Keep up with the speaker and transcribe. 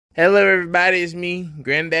Hello everybody, it's me,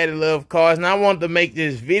 Granddaddy Love Cars, and I wanted to make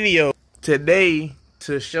this video today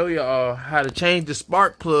to show y'all how to change the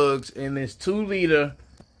spark plugs in this 2-liter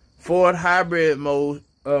Ford hybrid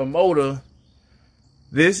motor.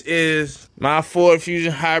 This is my Ford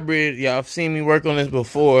Fusion Hybrid. Y'all have seen me work on this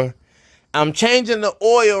before. I'm changing the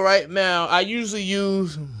oil right now. I usually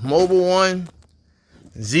use Mobil 1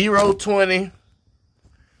 020.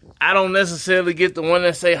 I don't necessarily get the one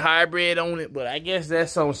that say hybrid on it, but I guess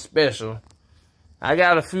that's something special. I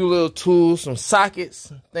got a few little tools, some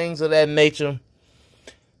sockets, things of that nature.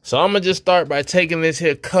 So I'm going to just start by taking this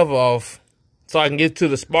here cover off so I can get to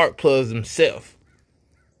the spark plugs themselves.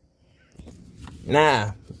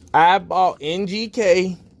 Now, I bought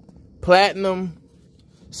NGK Platinum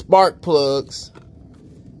spark plugs.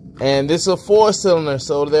 And this is a 4-cylinder,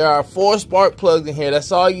 so there are 4 spark plugs in here.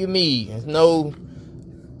 That's all you need. There's no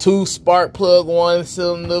 2 spark plug, 1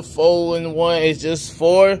 cylinder, 4 in 1. It's just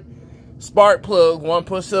 4 spark plug, 1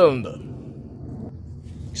 per cylinder.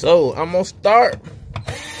 So I'm gonna start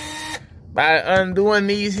by undoing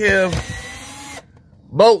these here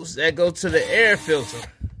bolts that go to the air filter.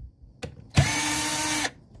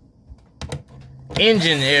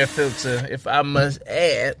 Engine air filter, if I must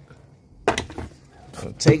add.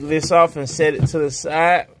 I'll take this off and set it to the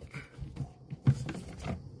side.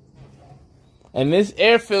 And this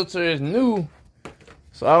air filter is new,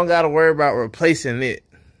 so I don't got to worry about replacing it.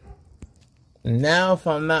 Now, if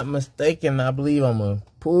I'm not mistaken, I believe I'm going to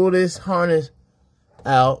pull this harness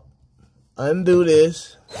out, undo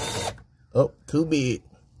this. Oh, too big.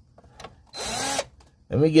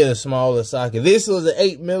 Let me get a smaller socket. This was an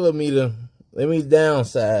 8mm. Let me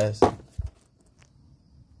downsize.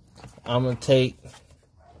 I'm going to take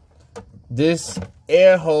this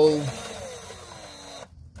air hose.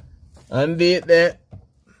 Undid that.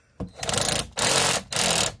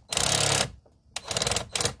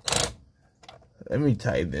 Let me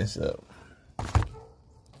tighten this up.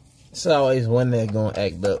 It's always one that's gonna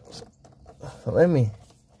act up. So let me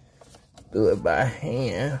do it by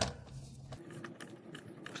hand.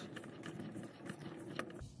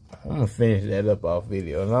 I'm gonna finish that up off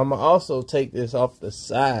video. And I'm gonna also take this off the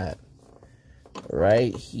side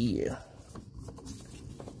right here.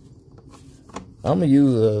 I'm going to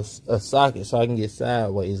use a socket so I can get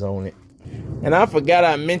sideways on it. And I forgot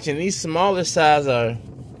I mentioned these smaller size are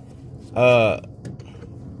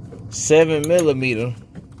 7mm.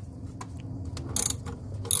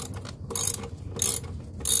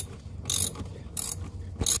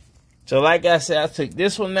 So like I said, I took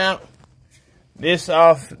this one out, this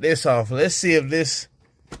off, this off. Let's see if this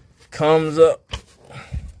comes up.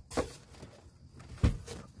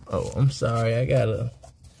 Oh, I'm sorry. I got to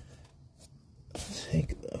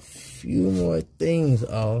take a few more things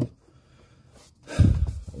off.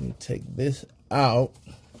 Let me take this out.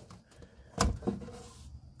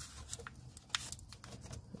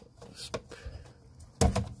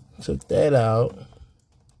 Took that out.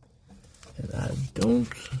 And I don't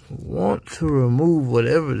want to remove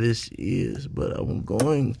whatever this is, but I'm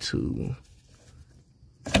going to.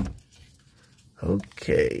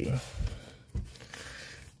 Okay.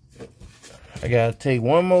 I gotta take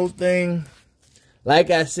one more thing.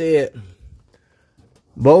 Like I said,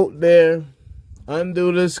 bolt there,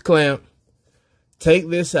 undo this clamp, take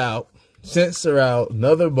this out, sensor out,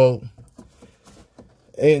 another bolt,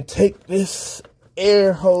 and take this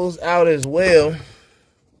air hose out as well.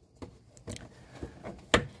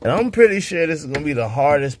 And I'm pretty sure this is going to be the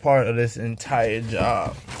hardest part of this entire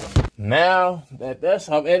job. Now that that's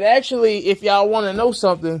off, and actually, if y'all want to know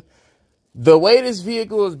something, the way this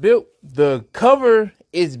vehicle is built, the cover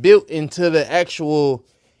is built into the actual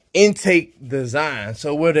intake design.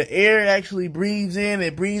 So where the air actually breathes in,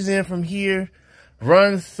 it breathes in from here,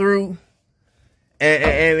 runs through,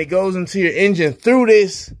 and it goes into your engine through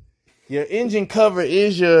this. Your engine cover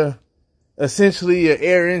is your, essentially your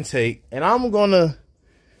air intake. And I'm going to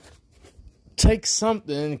take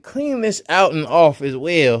something and clean this out and off as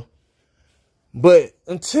well. But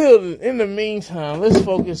in the meantime, let's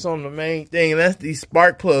focus on the main thing, and that's these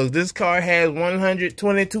spark plugs. This car has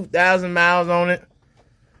 122,000 miles on it.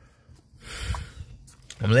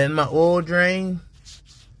 I'm letting my oil drain.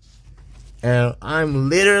 And I'm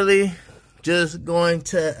literally just going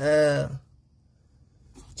to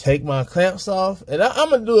take my clamps off. And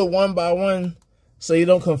I'm going to do it one by one so you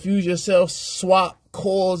don't confuse yourself. Swap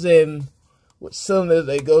coils and what cylinders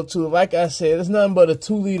they go to. Like I said, it's nothing but a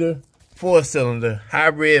 2-liter 4-cylinder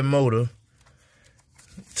hybrid motor.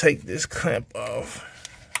 Take this clamp off.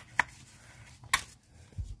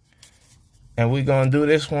 And we're going to do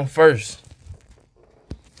this one first.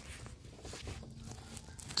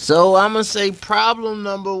 So I'm going to say problem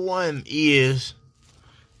number one is,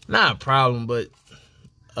 not a problem, but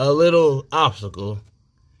a little obstacle,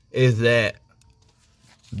 is that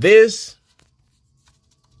this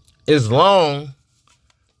is long,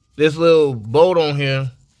 this little bolt on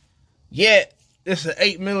here, yet it's an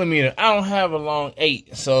 8mm. I don't have a long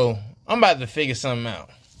 8, so I'm about to figure something out.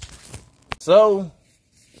 So,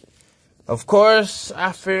 of course,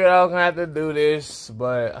 I figured I was going to have to do this,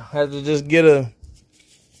 but I had to just get a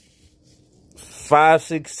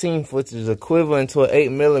 5/16, which is equivalent to an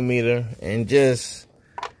 8mm, and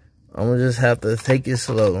I'm going to just have to take it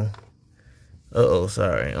slow.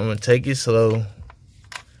 Sorry. I'm going to take it slow.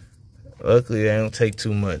 Luckily, I don't take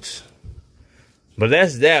too much. But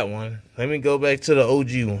that's that one. Let me go back to the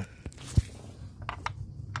OG one.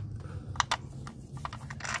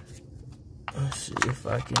 Let's see if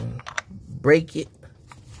I can break it.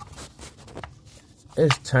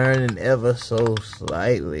 It's turning ever so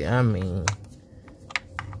slightly. I mean,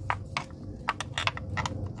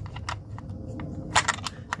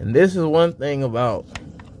 and this is one thing about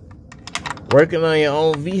working on your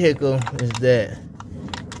own vehicle, is that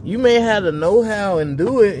you may have the know-how and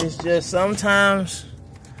do it. It's just sometimes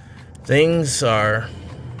things are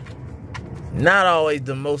not always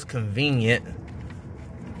the most convenient.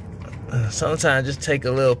 Sometimes just take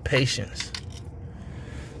a little patience.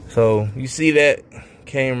 So you see that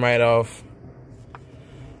came right off.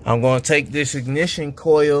 I'm going to take this ignition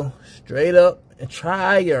coil straight up and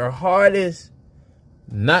try your hardest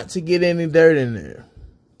not to get any dirt in there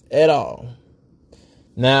at all.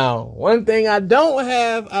 Now, one thing I don't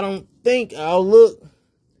have, I don't think I'll look.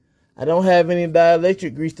 I don't have any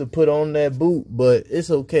dielectric grease to put on that boot, but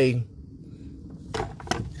it's okay.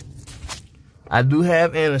 I do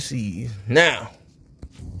have anti-seize. Now,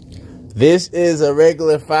 this is a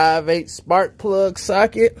regular 5/8 spark plug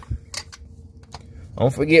socket.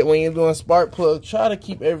 Don't forget, when you're doing spark plug, try to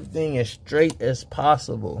keep everything as straight as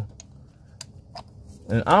possible.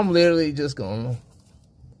 And I'm literally just gonna,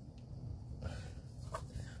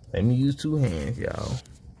 let me use 2 hands, y'all.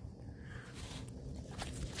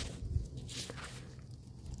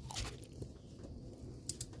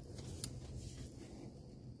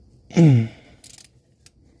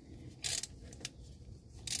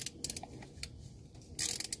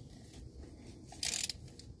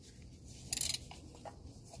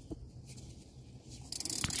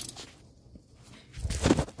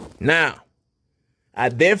 Now, I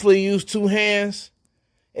definitely use 2 hands.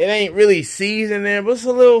 It ain't really seasoned there, but it's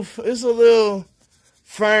a little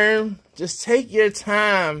firm. Just take your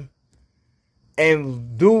time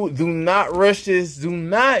and do not rush this. Do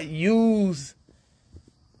not use,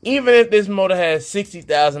 even if this motor has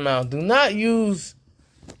 60,000 miles, do not use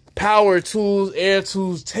power tools, air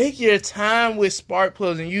tools. Take your time with spark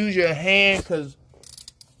plugs and use your hand, because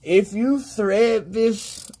if you thread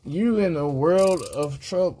this, you in a world of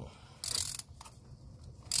trouble.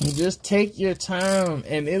 You just take your time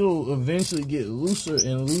and it'll eventually get looser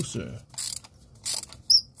and looser.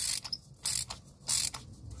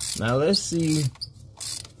 Now let's see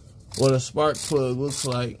what a spark plug looks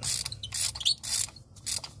like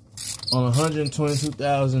on a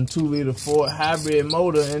 122,000 2-liter Ford hybrid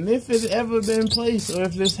motor, and if it's ever been placed, or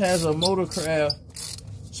if this has a Motorcraft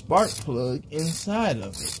spark plug inside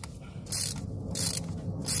of it.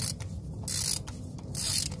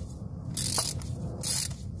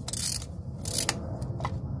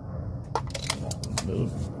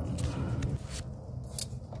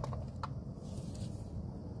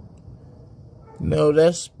 No,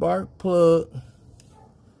 that spark plug,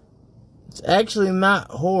 it's actually not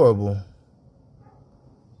horrible.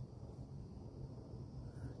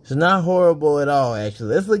 It's not horrible at all,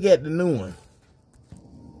 actually. Let's look at the new one.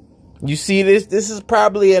 You see this? This is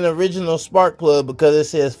probably an original spark plug because it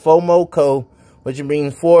says FOMOCO, which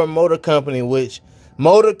means Ford Motor Company, which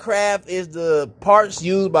Motorcraft is the parts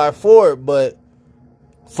used by Ford, but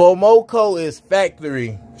FOMOCO is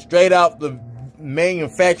factory, straight out the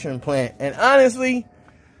manufacturing plant. And honestly,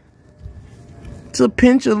 it's a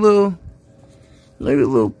pinch of maybe a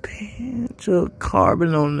little pinch of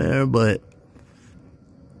carbon on there, but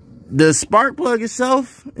the spark plug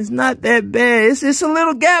itself is not that bad. It's just a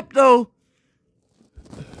little gap though.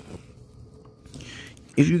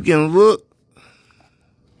 If you can look,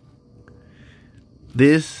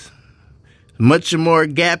 this is much more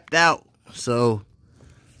gapped out. So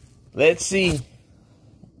let's see.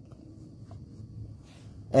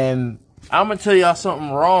 And I'm gonna tell y'all something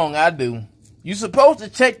wrong I do. You supposed to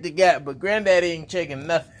check the gap, but Granddaddy ain't checking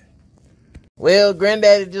nothing. Well,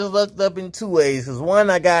 Granddaddy just looked up in 2 ways. Cause one,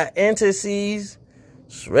 I got anti-seize,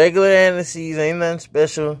 regular anti-seize, ain't nothing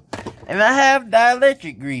special. And I have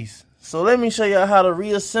dielectric grease. So let me show y'all how to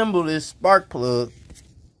reassemble this spark plug.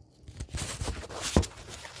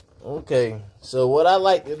 Okay, so what I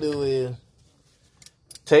like to do is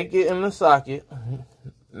take it in the socket.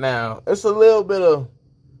 Now, it's a little bit of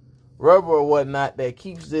rubber or whatnot that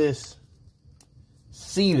keeps this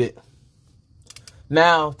seated.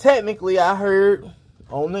 Now, technically, I heard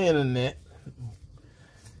on the internet,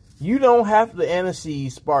 you don't have to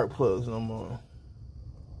anti-seize spark plugs no more.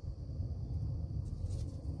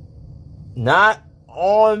 Not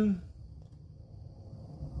on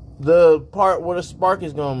the part where the spark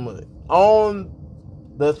is going to move. On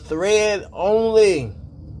the thread only.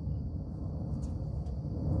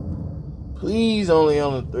 Please, only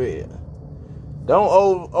on the thread.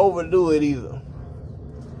 Don't overdo it either.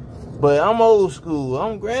 But I'm old school.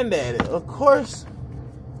 I'm granddaddy. Of course,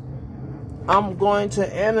 I'm going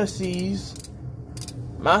to anti-seize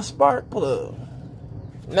my spark plug.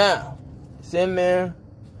 Now, it's in there.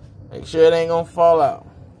 Make sure it ain't going to fall out.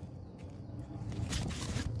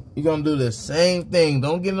 You're going to do the same thing.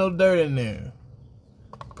 Don't get no dirt in there.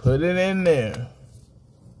 Put it in there.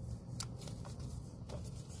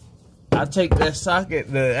 I take that socket,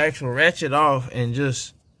 the actual ratchet off, and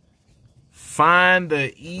just find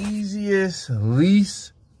the easiest,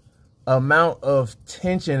 least amount of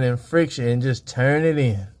tension and friction and just turn it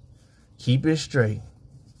in. Keep it straight.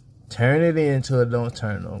 Turn it in till it don't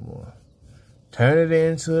turn no more. Turn it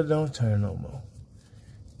in till it don't turn no more.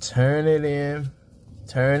 Turn it in.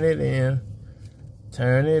 Turn it in.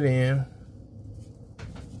 Turn it in.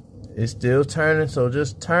 It's still turning, so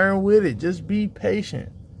just turn with it. Just be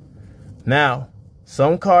patient. Now,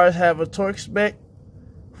 some cars have a torque spec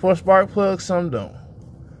for spark plugs, some don't.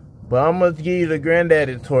 But I'm going to give you the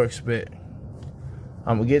granddaddy torque spec.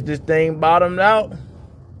 I'm going to get this thing bottomed out,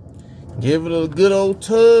 give it a good old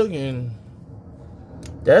tug, and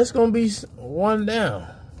that's going to be one down.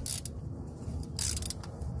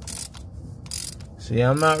 See,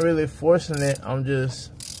 I'm not really forcing it. I'm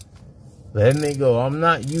just letting it go. I'm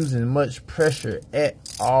not using much pressure at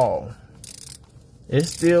all. It's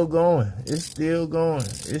still going. It's still going.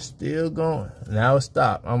 It's still going. Now it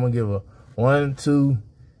stopped. I'm going to give a 1, 2.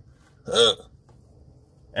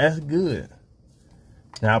 That's good.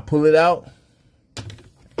 Now pull it out.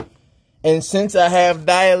 And since I have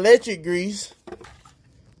dielectric grease,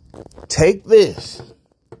 take this.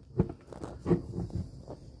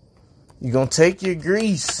 You're going to take your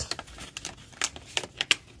grease.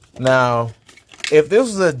 Now, if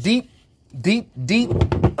this was a deep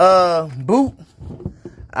boot,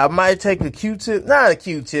 I might take a Q-tip, not a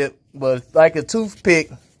Q-tip, but like a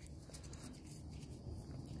toothpick,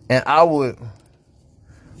 and I would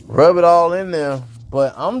rub it all in there.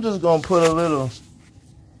 But I'm just going to put a little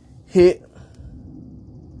hit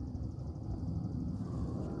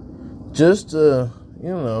just to, you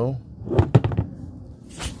know.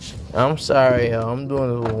 I'm sorry, y'all. I'm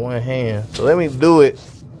doing it with one hand. So let me do it.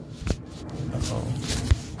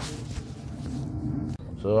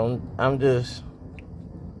 So I'm just,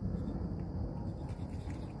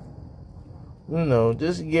 you know,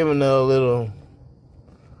 just giving it a little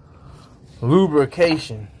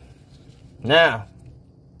lubrication. Now,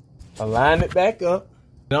 align it back up.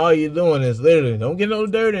 And all you're doing is literally, don't get no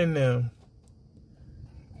dirt in there.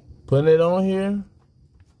 Putting it on here.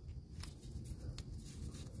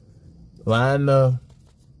 Line up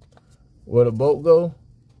where the bolt go.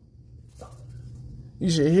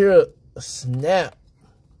 You should hear a snap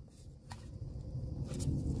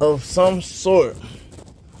of some sort.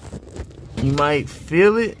 You might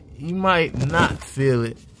feel it, you might not feel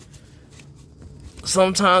it.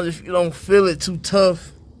 Sometimes if you don't feel it too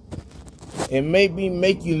tough, it may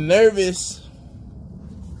make you nervous,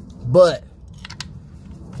 but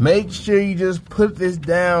make sure you just put this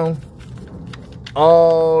down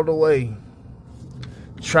all the way.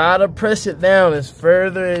 Try to press it down as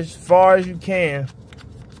far as you can.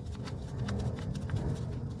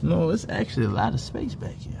 No, it's actually a lot of space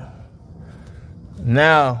back here.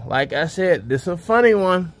 Now, like I said, this is a funny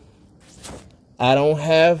one. I don't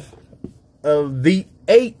have a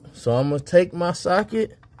V8, so I'm gonna take my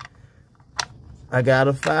socket. I got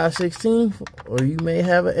a 5/16, or you may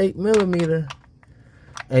have an 8mm,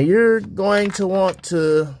 and you're going to want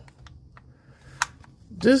to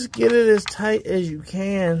just get it as tight as you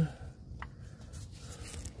can.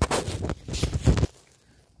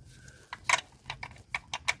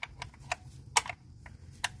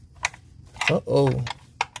 Uh-oh.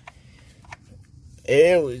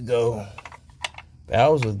 There we go.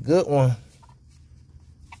 That was a good one.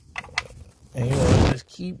 And you know, just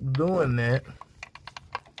keep doing that.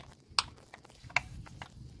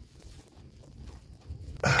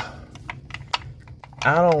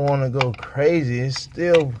 I don't want to go crazy. It's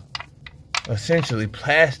still essentially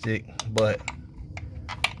plastic, but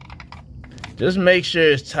just make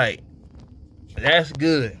sure it's tight. That's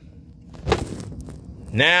good.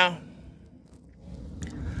 Now,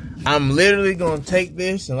 I'm literally gonna take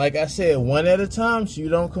this, and like I said, one at a time so you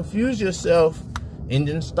don't confuse yourself and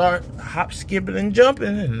then start hop, skipping, and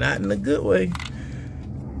jumping, and not in a good way.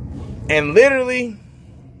 And literally,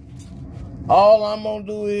 all I'm gonna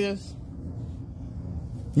do is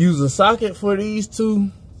use a socket for these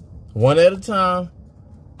two, one at a time.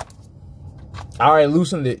 I already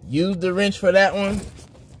loosened it. Use the wrench for that one.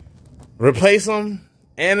 Replace them.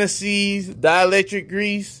 Anti-seize, dielectric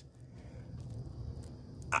grease.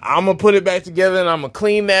 I'm going to put it back together and I'm going to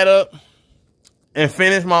clean that up and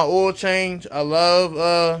finish my oil change. I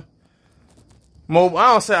love Mobil.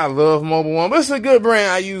 I don't say I love Mobil One, but it's a good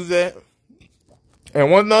brand. I use that.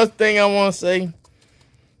 And one other thing I want to say.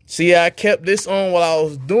 See, I kept this on while I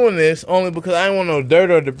was doing this only because I didn't want no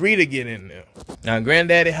dirt or debris to get in there. Now,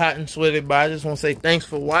 Granddaddy Hot and Sweaty, but I just want to say thanks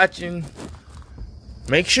for watching.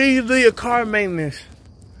 Make sure you do your car maintenance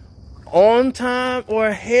on time or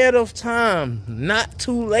ahead of time, not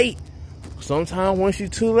too late. Sometimes once you're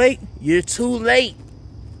too late, you're too late.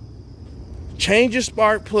 Change your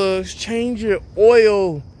spark plugs, change your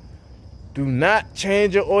oil. Do not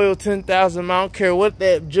change your oil 10,000 miles. I don't care what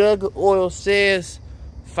that jug of oil says,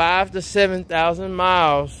 5,000 to 7,000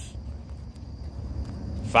 miles.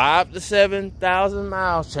 5,000 to 7,000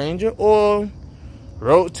 miles. Change your oil.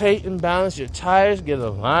 Rotate and balance your tires, get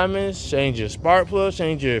alignments, change your spark plugs,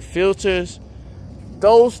 change your filters.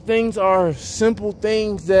 Those things are simple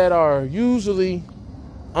things that are usually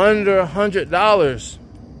under $100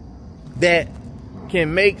 that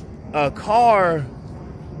can make a car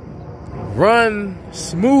run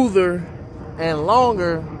smoother and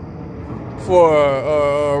longer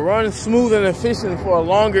for run smooth and efficient for a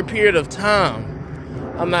longer period of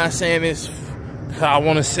time. I'm not saying this because I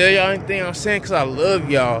want to sell y'all anything. I'm saying because I love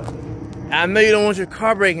y'all. I know you don't want your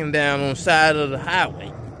car breaking down on the side of the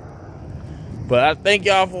highway. But I thank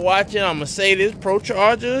y'all for watching. I'm going to say this.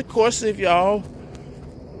 ProCharger, of course, if y'all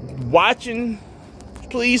watching,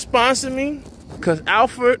 please sponsor me. Because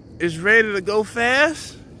Alfred is ready to go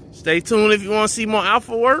fast. Stay tuned if you want to see more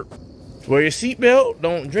Alpha work. Wear your seatbelt.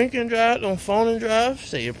 Don't drink and drive. Don't phone and drive.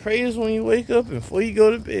 Say your prayers when you wake up and before you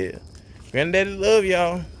go to bed. Granddaddy love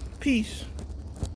y'all. Peace.